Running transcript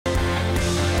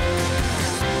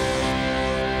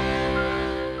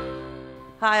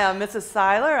Hi, I'm Mrs.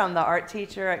 Siler. I'm the art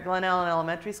teacher at Glen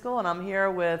Elementary School, and I'm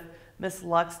here with Miss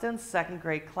Luxton's second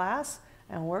grade class,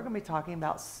 and we're going to be talking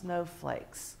about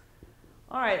snowflakes.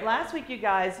 All right, last week you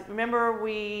guys, remember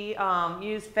we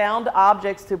used found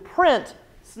objects to print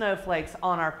snowflakes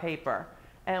on our paper,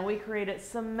 and we created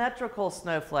symmetrical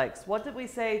snowflakes. What did we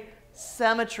say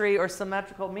symmetry or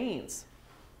symmetrical means?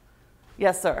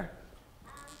 Yes, sir.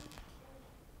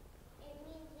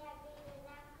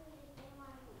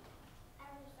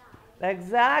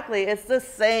 Exactly. It's the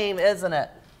same, isn't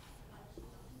it?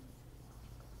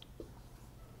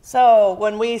 So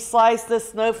when we slice this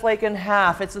snowflake in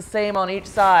half, it's the same on each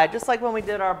side, just like when we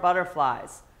did our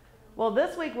butterflies. Well,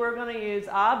 this week we're going to use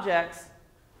objects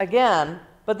again,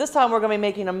 but this time we're going to be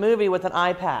making a movie with an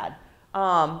iPad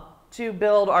to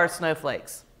build our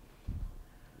snowflakes.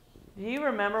 Do you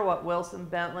remember what Wilson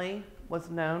Bentley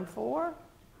was known for?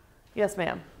 Yes,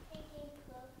 ma'am.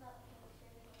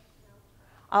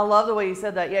 I love the way you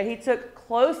said that. Yeah, he took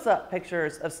close-up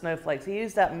pictures of snowflakes. He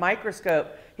used that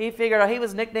microscope. He figured out, he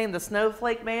was nicknamed the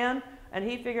Snowflake Man, and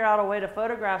he figured out a way to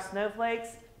photograph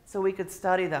snowflakes so we could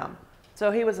study them.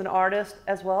 So he was an artist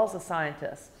as well as a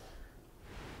scientist.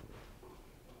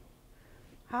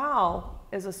 How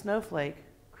is a snowflake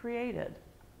created?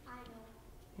 I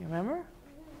know. You remember?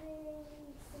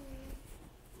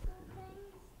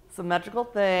 Symmetrical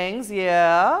things,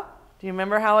 yeah. Do you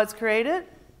remember how it's created?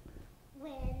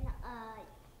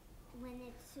 When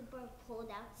it's super cold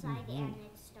outside and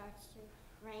it starts to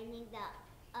raining,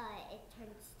 it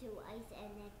turns to ice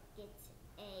and it gets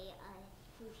a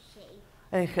cool shape.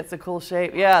 It gets a cool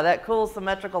shape. Yeah, that cool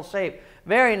symmetrical shape.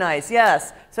 Very nice,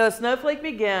 yes. So a snowflake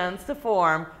begins to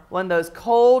form when those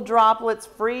cold droplets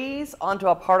freeze onto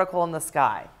a particle in the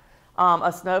sky.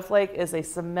 A snowflake is a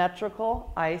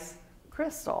symmetrical ice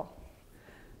crystal.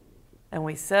 And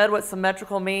we said what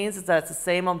symmetrical means is that it's the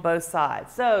same on both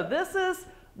sides. So this is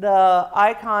the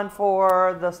icon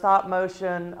for the stop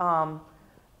motion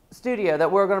studio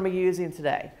that we're going to be using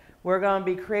today. We're going to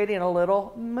be creating a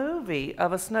little movie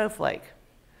of a snowflake.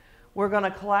 We're going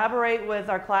to collaborate with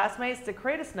our classmates to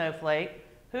create a snowflake.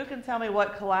 Who can tell me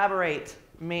what collaborate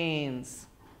means?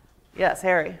 Yes,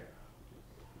 Harry.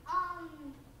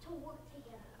 To work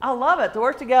together. I love it, to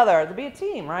work together, to be a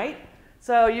team, right?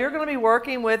 So you're going to be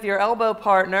working with your elbow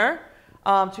partner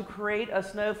to create a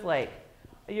snowflake.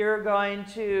 You're going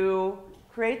to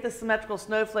create the symmetrical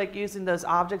snowflake using those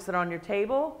objects that are on your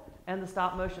table and the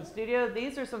stop motion studio.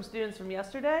 These are some students from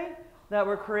yesterday that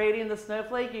were creating the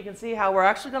snowflake. You can see how we're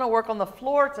actually going to work on the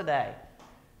floor today.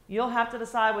 You'll have to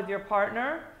decide with your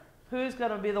partner who's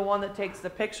going to be the one that takes the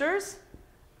pictures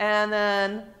and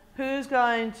then who's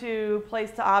going to place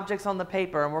the objects on the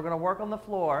paper. And we're going to work on the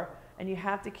floor. And you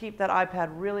have to keep that iPad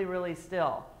really, really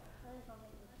still.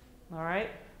 All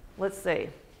right, let's see.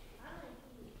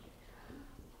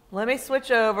 Let me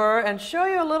switch over and show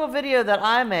you a little video that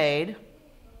I made.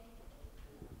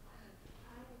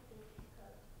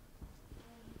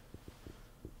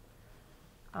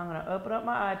 I'm going to open up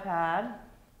my iPad,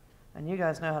 and you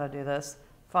guys know how to do this.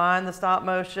 Find the stop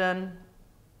motion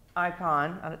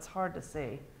icon, and it's hard to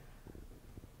see.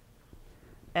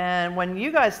 And when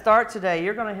you guys start today,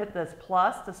 you're going to hit this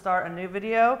plus to start a new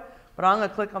video, but I'm going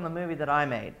to click on the movie that I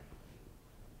made.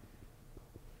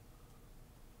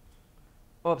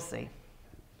 Oopsie.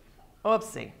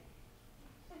 Oopsie.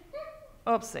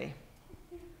 Oopsie.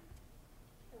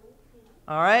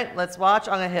 All right, let's watch.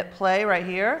 I'm going to hit play right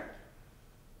here.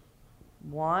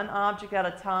 One object at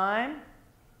a time.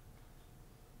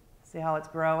 See how it's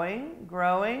growing,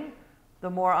 growing. The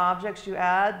more objects you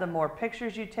add, the more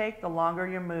pictures you take, the longer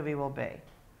your movie will be.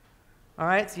 All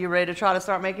right, so you ready to try to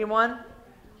start making one?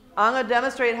 I'm going to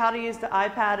demonstrate how to use the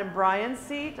iPad in Brian's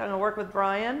seat. I'm going to work with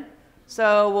Brian.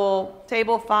 So we'll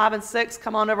table 5 and 6,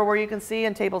 come on over where you can see,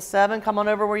 and table 7, come on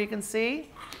over where you can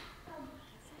see.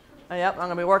 Yep, I'm going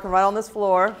to be working right on this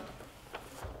floor.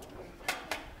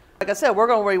 Like I said, we're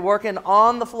going to be working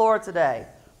on the floor today.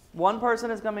 One person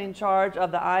is going to be in charge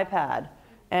of the iPad.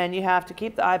 And you have to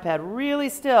keep the iPad really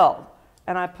still.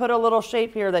 And I put a little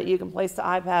shape here that you can place the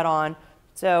iPad on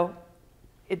so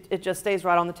it just stays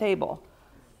right on the table.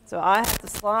 So I have to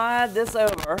slide this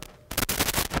over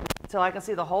until I can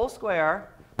see the whole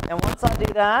square. And once I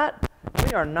do that,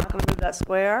 we are not going to move that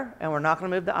square and we're not going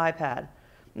to move the iPad.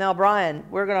 Now, Brian,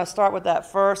 we're going to start with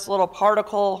that first little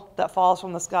particle that falls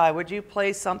from the sky. Would you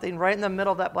place something right in the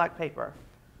middle of that black paper?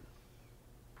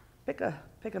 Pick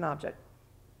an object.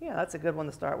 Yeah, that's a good one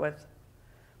to start with.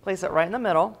 Place it right in the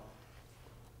middle.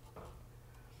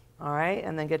 All right,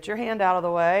 and then get your hand out of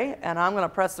the way, and I'm going to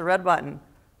press the red button.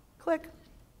 Click.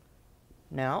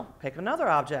 Now, pick another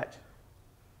object.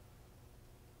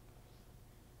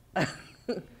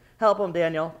 Help them,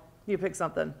 Daniel. You pick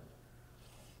something.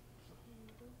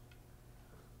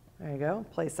 There you go.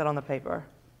 Place that on the paper.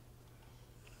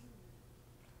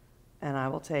 And I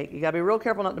will take, you gotta be real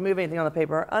careful not to move anything on the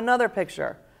paper. Another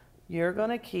picture. You're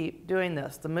gonna keep doing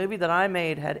this. The movie that I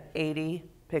made had 80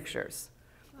 pictures.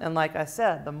 And like I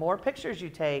said, the more pictures you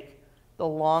take, the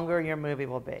longer your movie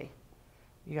will be.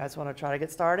 You guys wanna try to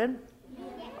get started?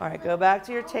 All right, go back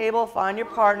to your table, find your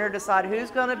partner, decide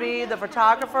who's gonna be the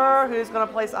photographer, who's gonna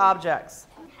place objects.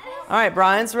 All right,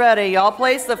 Brian's ready. Y'all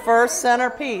place the first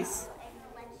center piece.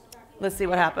 Let's see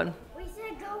what happened.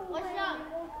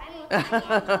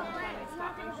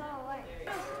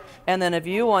 And then if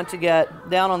you want to get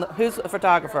down on the, who's a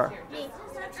photographer?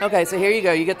 Okay, so here you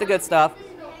go. You get the good stuff.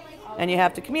 And you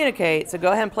have to communicate. So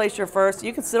go ahead and place your first.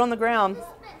 You can sit on the ground.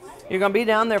 You're going to be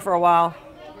down there for a while.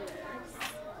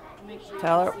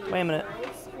 Tell her, wait a minute.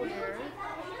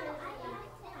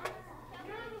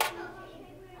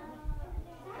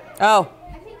 Oh,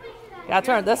 gotta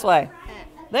turn it this way.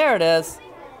 There it is.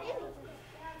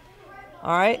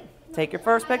 All right, take your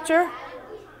first picture.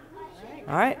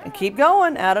 All right, and keep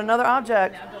going. Add another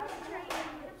object.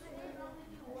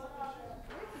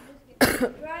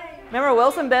 Remember,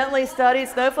 Wilson Bentley studied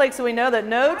snowflakes, so we know that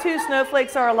no two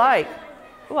snowflakes are alike.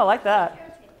 Ooh, I like that.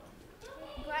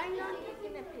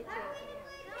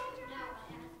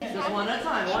 Just one at a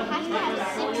time. One.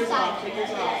 Pull yours off. Take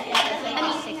yours off.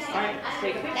 All right,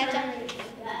 take a picture.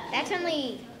 That's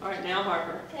only. All right, now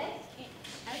Harper.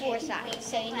 4 sides.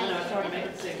 So you I know, it's hard to make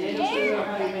it stick. Daniel, show you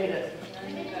how you made it.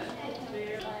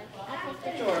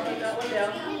 Sure, put that one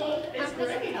down.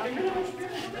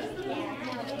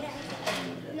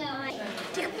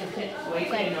 Wait,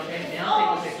 Daniel, okay?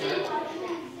 Now take a picture.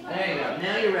 There you go.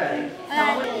 Now you're ready.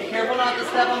 Be careful not to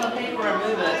step on the paper and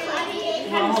move it.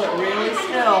 You want to hold it really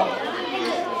still.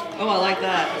 Oh, I like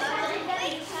that.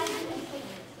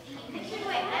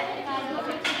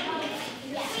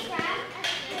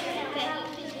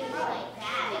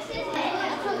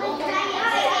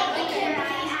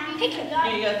 You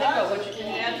gotta think about what you can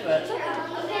add to it.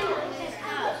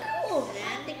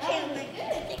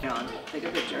 Take a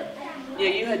picture. Yeah,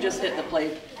 you had just hit the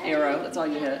play arrow. That's all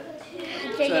you hit. So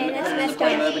put it in the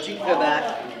play mode, but you can go back.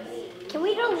 Can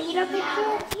we delete a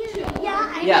picture?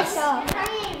 Yeah, I Yes. saw.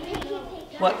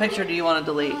 What picture do you want to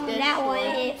delete? That one,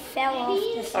 it fell off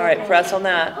the All right, press on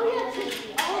that.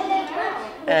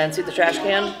 And see the trash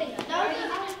can?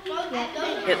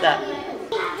 Hit that.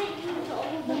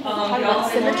 Talk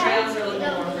about symmetry.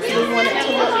 So we want it to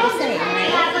look the same,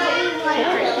 right?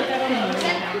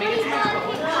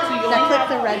 Now click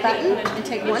the red button and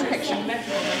take one picture.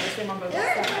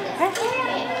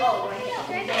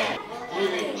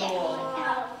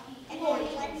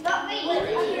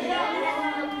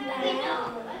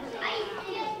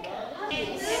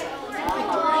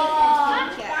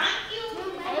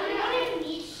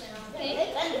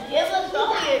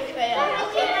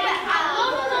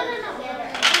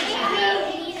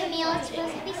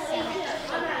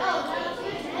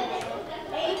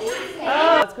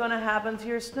 Oh, what's going to happen to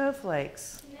your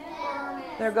snowflakes?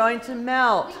 They're going to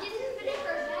melt.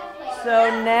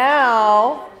 So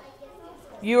now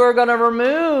you are going to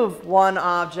remove one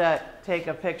object, take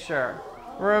a picture.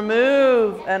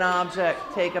 Remove an object,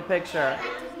 take a picture.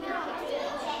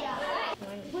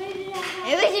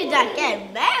 Maybe we should not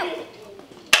get melt.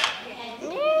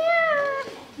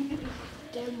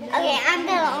 Okay, I'm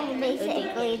the only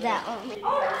basically the only.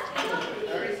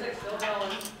 36 still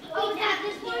going.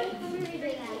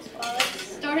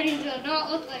 Starting to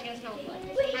not look like a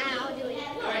snowflake. How do we?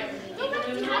 How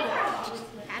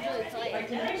do we play?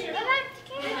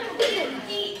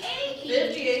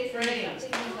 58 frames.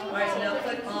 All right, so now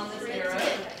click on this arrow.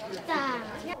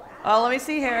 Oh, let me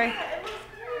see, Harry.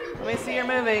 Let me see your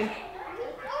movie.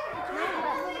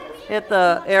 Hit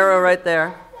the arrow right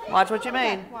there. Watch what you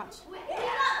made. Watch.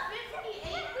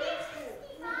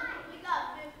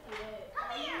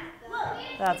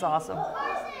 That's awesome.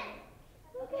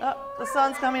 Oh, the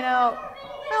sun's coming out.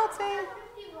 Melting.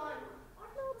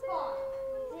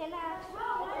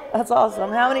 That's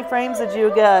awesome. How many frames did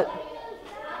you get?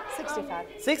 65.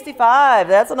 65.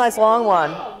 That's a nice long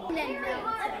one.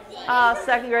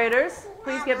 Second graders,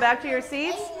 please get back to your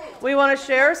seats. We want to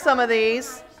share some of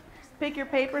these. Pick your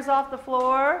papers off the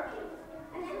floor.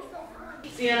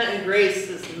 Sienna and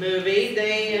Grace's movie,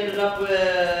 they ended up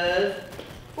with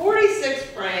 46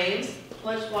 frames.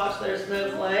 Let's watch their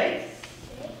snowflakes.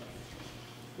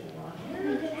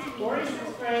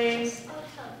 46 frames.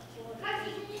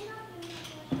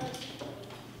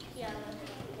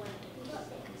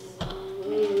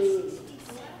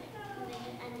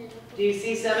 Do you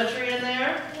see symmetry in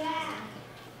there?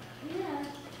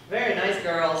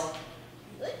 girls.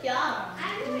 Good job.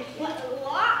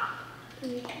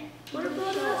 What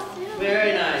about us?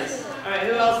 Very nice. All right,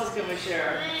 who else can we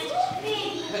share?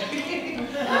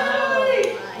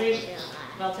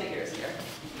 I'll take yours here.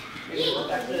 Maybe go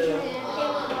back to.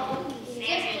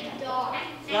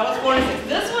 That was 46.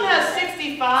 This one has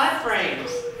 65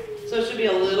 frames, so it should be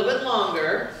a little bit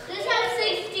longer. This has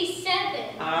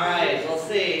 67. All right, we'll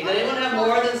see. Did anyone have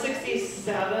more than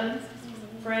 67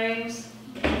 frames?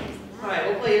 All right,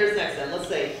 we'll play yours next then. Let's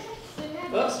see.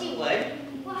 Oops, play.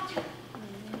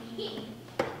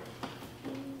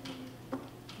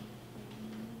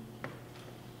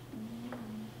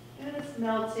 And it's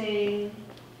melting.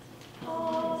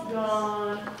 Oh, it's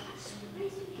gone.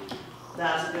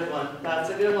 That's a good one. That's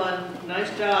a good one.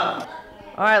 Nice job.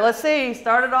 All right, let's see.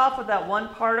 Started off with that one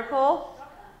particle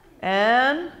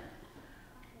and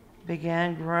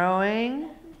began growing.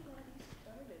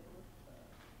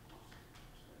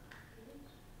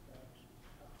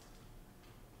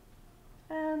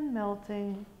 And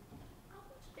melting.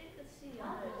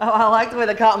 Oh, I like the way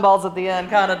the cotton balls at the end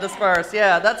kind of disperse.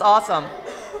 Yeah, that's awesome.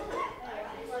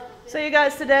 So you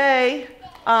guys, today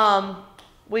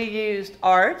we used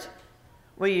art,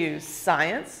 we used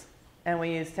science, and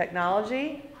we used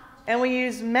technology, and we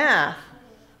used math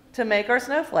to make our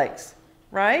snowflakes,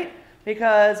 right?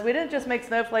 Because we didn't just make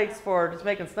snowflakes for just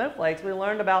making snowflakes. We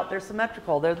learned about they're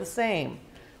symmetrical, they're the same.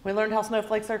 We learned how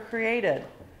snowflakes are created.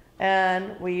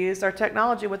 And we used our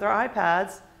technology with our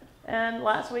iPads. And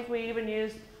last week we even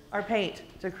used our paint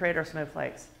to create our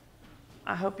snowflakes.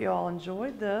 I hope you all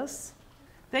enjoyed this.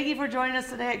 Thank you for joining us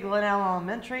today at Glen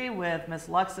Elementary with Miss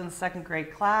Luxton's second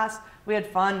grade class. We had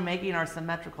fun making our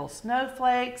symmetrical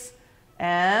snowflakes.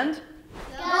 And...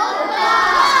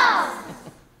 Goodbye!